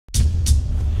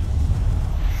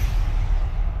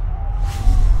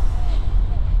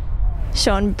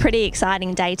Shaun, pretty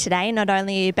exciting day today. Not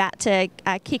only are you about to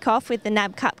kick off with the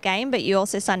NAB Cup game, but you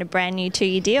also signed a brand new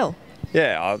 2-year deal.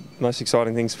 Yeah, most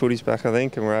exciting thing's footy's back, I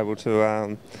think, and we're able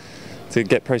to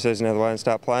get pre-season out of the way and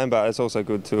start playing. But it's also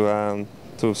good to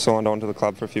have signed on to the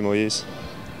club for a few more years.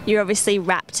 You're obviously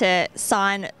rapt to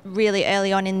sign really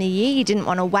early on in the year. You didn't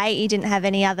want to wait. You didn't have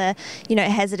any other,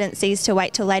 hesitancies to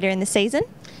wait till later in the season.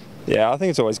 Yeah, I think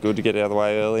it's always good to get out of the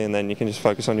way early, and then you can just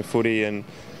focus on your footy and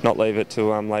not leave it till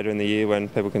later in the year when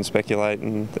people can speculate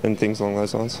and things along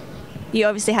those lines. You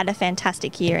obviously had a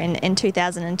fantastic year in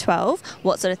 2012.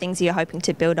 What sort of things are you hoping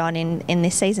to build on in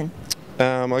this season?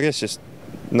 I guess just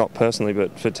not personally,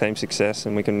 but for team success,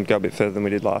 and we can go a bit further than we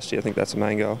did last year. I think that's the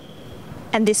main goal.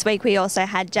 And this week we also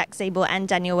had Jack Siebel and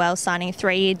Daniel Wells signing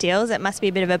 3-year deals. It must be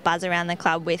a bit of a buzz around the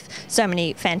club with so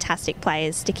many fantastic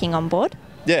players sticking on board.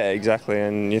 Yeah, exactly,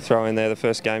 and you throw in there the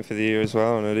first game for the year as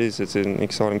well, and it's an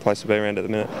exciting place to be around at the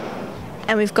minute.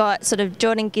 And we've got sort of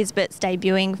Jordan Gisbert's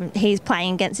debuting. He's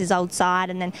playing against his old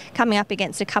side, and then coming up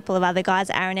against a couple of other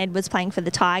guys. Aaron Edwards playing for the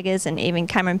Tigers, and even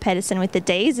Cameron Pedersen with the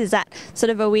D's. Is that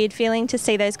sort of a weird feeling to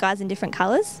see those guys in different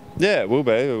colours? Yeah, it will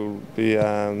be. It will be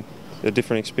a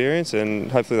different experience,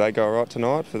 and hopefully they go all right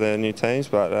tonight for their new teams,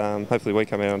 but hopefully we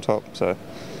come out on top, so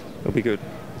it'll be good.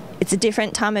 It's a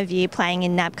different time of year playing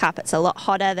in NAB Cup. It's a lot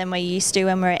hotter than we're used to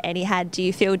when we're at Etihad. Do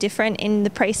you feel different in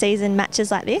the pre-season matches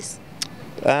like this?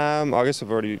 I guess I've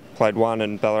already played one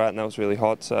in Ballarat, and that was really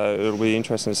hot, so it'll be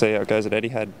interesting to see how it goes at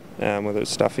Etihad, whether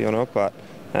it's stuffy or not, but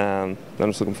I'm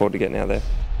just looking forward to getting out there.